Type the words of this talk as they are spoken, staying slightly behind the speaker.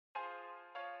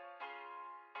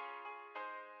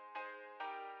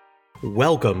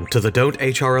Welcome to the Don't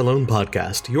HR Alone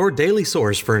podcast, your daily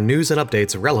source for news and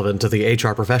updates relevant to the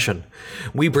HR profession.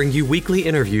 We bring you weekly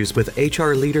interviews with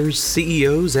HR leaders,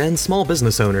 CEOs, and small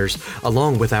business owners,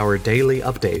 along with our daily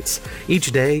updates.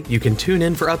 Each day, you can tune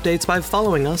in for updates by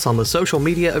following us on the social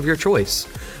media of your choice.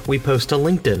 We post to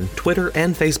LinkedIn, Twitter,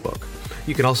 and Facebook.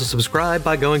 You can also subscribe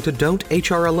by going to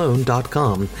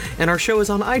don'thralone.com, and our show is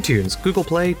on iTunes, Google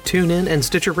Play, TuneIn, and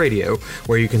Stitcher Radio,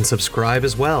 where you can subscribe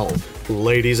as well.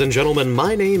 Ladies and gentlemen,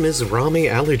 my name is Rami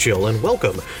Alijil, and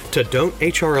welcome to Don't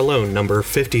HR Alone number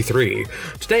 53.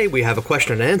 Today we have a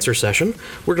question and answer session.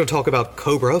 We're going to talk about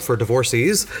COBRA for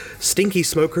divorcees, stinky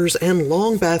smokers, and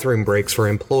long bathroom breaks for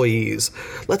employees.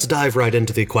 Let's dive right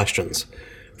into the questions.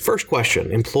 First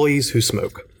question, employees who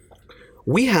smoke.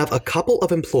 We have a couple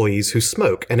of employees who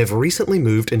smoke and have recently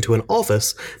moved into an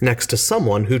office next to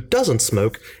someone who doesn't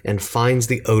smoke and finds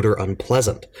the odor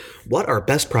unpleasant. What are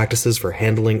best practices for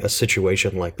handling a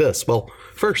situation like this? Well,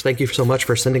 first, thank you so much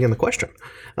for sending in the question.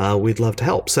 We'd love to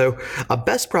help. So, a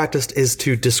best practice is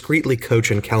to discreetly coach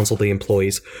and counsel the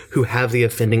employees who have the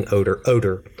offending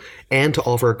odor and to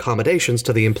offer accommodations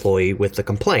to the employee with the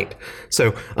complaint.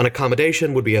 So, an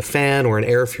accommodation would be a fan or an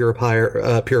air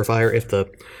purifier if the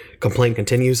complaint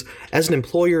continues. As an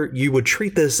employer, you would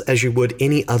treat this as you would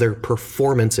any other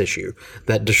performance issue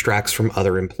that distracts from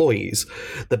other employees.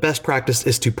 The best practice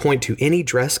is to point to any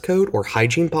dress code or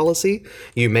hygiene policy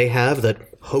you may have that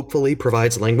hopefully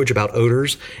provides language about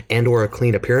odors and or a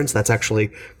clean appearance. That's actually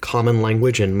common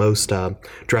language in most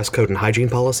dress code and hygiene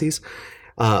policies.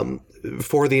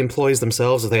 For the employees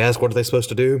themselves, if they ask what are they supposed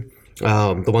to do,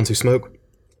 the ones who smoke,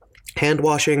 hand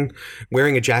washing,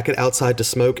 wearing a jacket outside to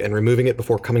smoke and removing it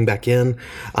before coming back in,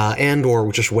 and or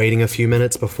just waiting a few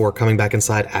minutes before coming back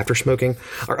inside after smoking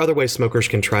are other ways smokers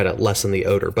can try to lessen the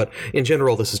odor. But in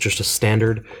general, this is just a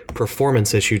standard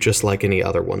performance issue, just like any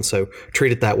other one. So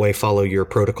treat it that way. Follow your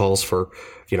protocols for,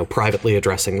 privately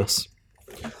addressing this.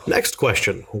 Next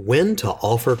question, when to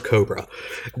offer COBRA?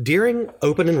 During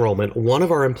open enrollment, one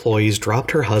of our employees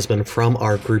dropped her husband from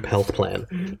our group health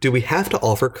plan. Do we have to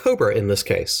offer COBRA in this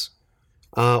case?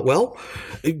 Well,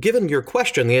 given your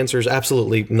question, the answer is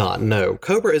absolutely not. No.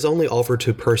 COBRA is only offered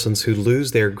to persons who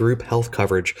lose their group health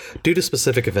coverage due to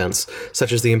specific events,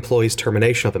 such as the employee's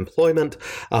termination of employment,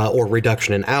 or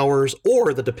reduction in hours,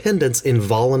 or the dependent's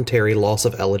involuntary loss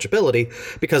of eligibility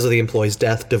because of the employee's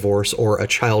death, divorce, or a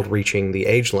child reaching the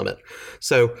age limit.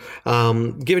 So,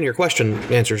 given your question,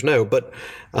 the answer is no. But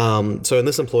so in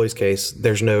this employee's case,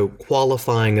 there's no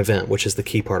qualifying event, which is the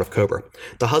key part of COBRA.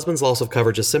 The husband's loss of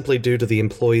coverage is simply due to the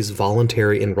employee's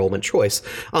voluntary enrollment choice.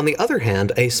 On the other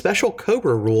hand, a special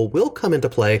COBRA rule will come into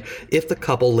play if the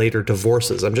couple later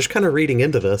divorces. I'm just kind of reading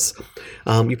into this.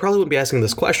 You probably wouldn't be asking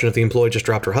this question if the employee just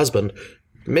dropped her husband.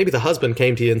 Maybe the husband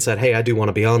came to you and said, hey, I do want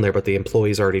to be on there, but the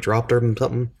employee's already dropped her and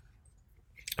something.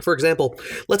 For example,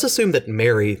 let's assume that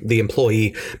Mary, the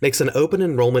employee, makes an open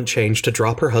enrollment change to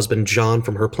drop her husband John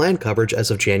from her plan coverage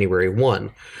as of January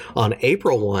 1. On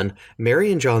April 1, Mary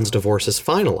and John's divorce is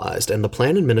finalized, and the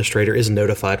plan administrator is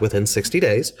notified within 60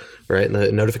 days, right, in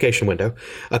the notification window.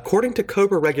 According to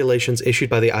COBRA regulations issued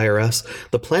by the IRS,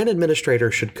 the plan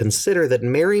administrator should consider that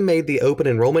Mary made the open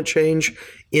enrollment change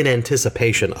in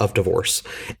anticipation of divorce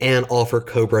and offer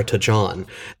COBRA to John.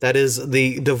 That is,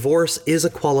 the divorce is a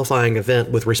qualifying event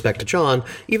with respect to John,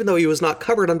 even though he was not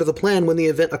covered under the plan when the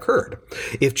event occurred.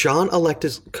 If John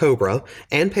elected COBRA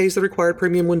and pays the required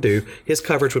premium when due, his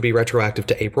coverage would be retroactive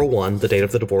to April 1, the date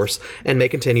of the divorce, and may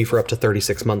continue for up to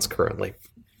 36 months currently.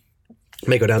 It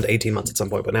may go down to 18 months at some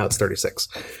point, but now it's 36.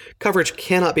 Coverage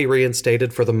cannot be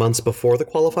reinstated for the months before the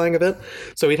qualifying event,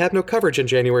 so he'd have no coverage in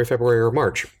January, February, or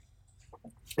March.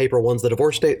 April 1's the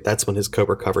divorce date. That's when his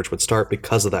COBRA coverage would start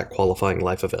because of that qualifying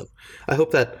life event. I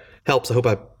hope that helps. I hope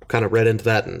I kind of read into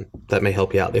that, and that may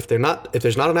help you out. If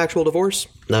there's not an actual divorce,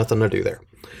 nothing to do there.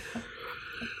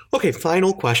 Okay,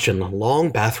 final question. Long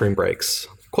bathroom breaks.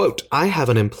 Quote, I have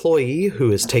an employee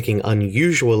who is taking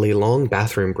unusually long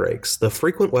bathroom breaks. The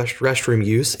frequent restroom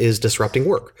use is disrupting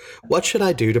work. What should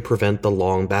I do to prevent the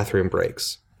long bathroom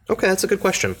breaks? Okay, that's a good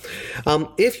question.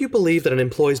 If you believe that an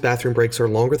employee's bathroom breaks are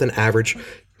longer than average,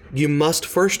 you must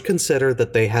first consider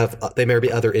that they may be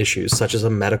other issues, such as a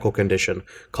medical condition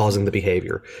causing the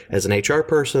behavior. As an HR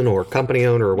person or company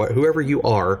owner or whoever you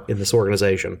are in this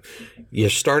organization, your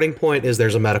starting point is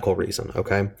there's a medical reason,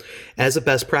 okay? As a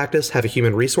best practice, have a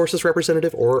human resources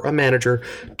representative or a manager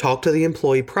talk to the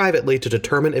employee privately to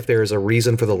determine if there is a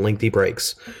reason for the lengthy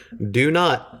breaks. Do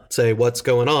not say what's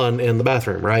going on in the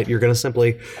bathroom, right? You're going to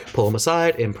simply pull them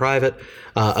aside in private,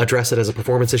 address it as a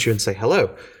performance issue and say,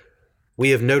 hello, we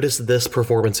have noticed this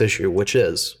performance issue, which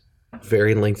is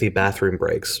very lengthy bathroom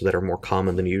breaks that are more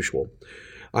common than usual.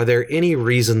 Are there any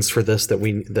reasons for this that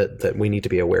we need to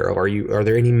be aware of? Are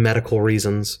there any medical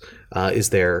reasons? Is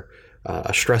there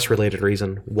a stress-related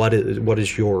reason? What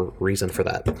is your reason for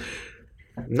that?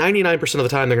 99% of the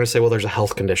time, they're going to say, well, there's a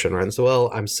health condition, right? And so, well,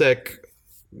 I'm sick.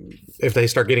 If they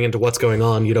start getting into what's going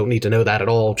on, you don't need to know that at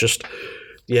all. Just,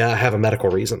 yeah, I have a medical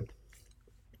reason.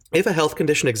 If a health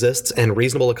condition exists and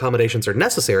reasonable accommodations are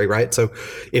necessary, right? So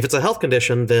if it's a health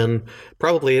condition, then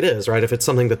probably it is, right? If it's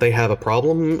something that they have a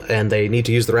problem and they need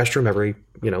to use the restroom every,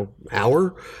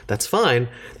 hour, that's fine.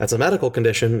 That's a medical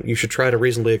condition. You should try to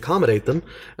reasonably accommodate them.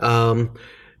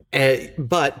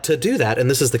 But to do that, and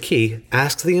this is the key,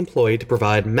 ask the employee to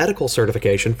provide medical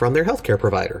certification from their healthcare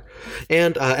provider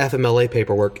and FMLA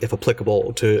paperwork, if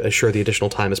applicable, to assure the additional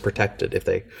time is protected if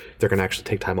they're going to actually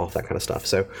take time off, that kind of stuff.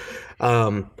 So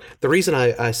the reason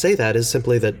I say that is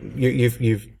simply that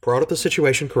you've brought up the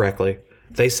situation correctly.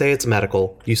 They say it's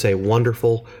medical. You say,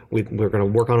 wonderful. We're going to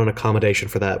work on an accommodation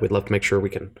for that. We'd love to make sure we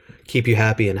can keep you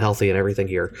happy and healthy and everything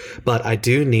here. But I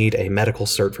do need a medical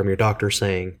cert from your doctor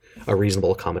saying a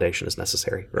reasonable accommodation is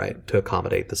necessary, right, to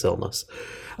accommodate this illness.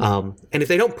 And if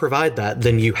they don't provide that,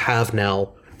 then you have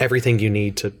now everything you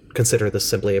need to consider this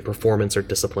simply a performance or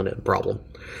discipline problem.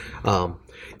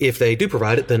 If they do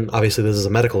provide it, then obviously this is a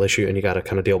medical issue and you got to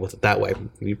kind of deal with it that way.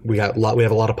 We have a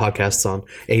lot of podcasts on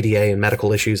ADA and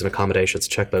medical issues and accommodations.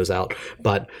 Check those out.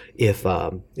 But if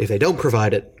they don't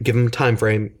provide it, give them a time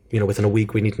frame, within a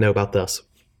week, we need to know about this.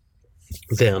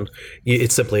 Then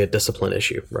it's simply a discipline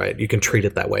issue, right? You can treat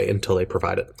it that way until they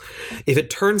provide it. If it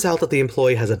turns out that the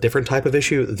employee has a different type of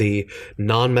issue, the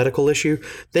non-medical issue,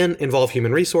 then involve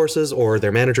human resources or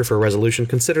their manager for a resolution.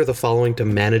 Consider the following to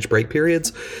manage break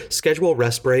periods. Schedule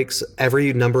rest breaks.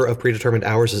 Every number of predetermined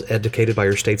hours is indicated by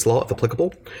your state's law, if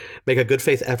applicable. Make a good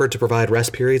faith effort to provide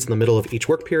rest periods in the middle of each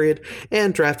work period,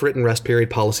 and draft written rest period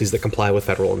policies that comply with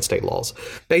federal and state laws.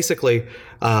 Basically,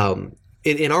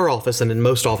 in our office and in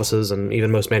most offices and even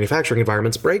most manufacturing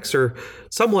environments, breaks are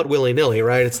somewhat willy-nilly,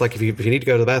 right? It's like if you need to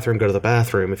go to the bathroom, go to the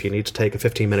bathroom. If you need to take a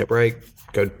 15-minute break,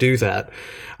 go do that.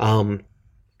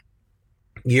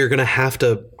 You're going to have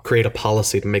to create a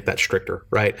policy to make that stricter,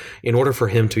 right? In order for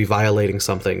him to be violating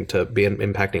something to be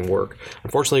impacting work.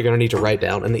 Unfortunately, you're going to need to write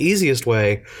down. And the easiest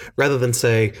way, rather than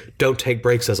say, don't take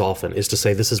breaks as often, is to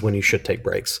say, this is when you should take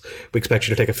breaks. We expect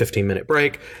you to take a 15-minute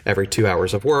break every 2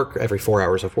 hours of work, every 4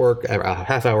 hours of work, a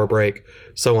half-hour break,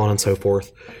 so on and so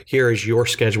forth. Here is your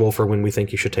schedule for when we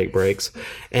think you should take breaks.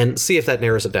 And see if that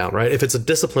narrows it down, right? If it's a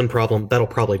discipline problem, that'll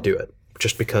probably do it,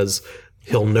 just because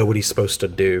he'll know what he's supposed to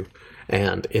do.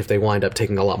 And if they wind up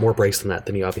taking a lot more breaks than that,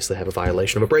 then you obviously have a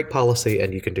violation of a break policy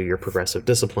and you can do your progressive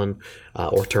discipline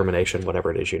or termination,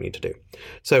 whatever it is you need to do.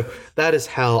 So that is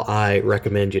how I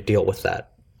recommend you deal with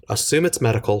that. Assume it's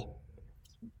medical.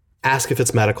 Ask if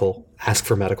it's medical. Ask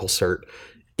for medical cert.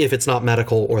 If it's not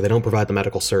medical or they don't provide the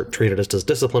medical cert, treat it as a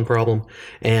discipline problem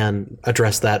and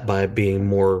address that by being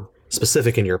more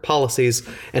specific in your policies.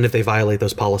 And if they violate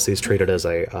those policies, treat it as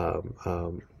a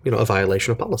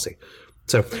violation of policy.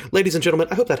 So, ladies and gentlemen,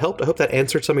 I hope that helped. I hope that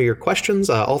answered some of your questions.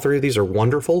 All three of these are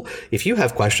wonderful. If you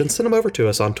have questions, send them over to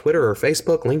us on Twitter or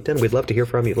Facebook, LinkedIn. We'd love to hear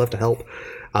from you. We'd love to help.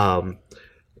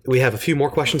 We have a few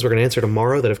more questions we're going to answer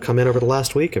tomorrow that have come in over the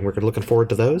last week, and we're looking forward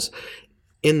to those.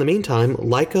 In the meantime,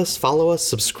 like us, follow us,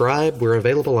 subscribe. We're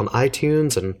available on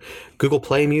iTunes and Google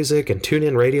Play Music and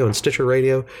TuneIn Radio and Stitcher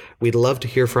Radio. We'd love to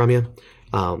hear from you.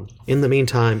 In the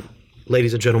meantime,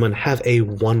 ladies and gentlemen, have a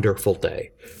wonderful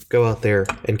day. Go out there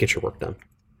and get your work done.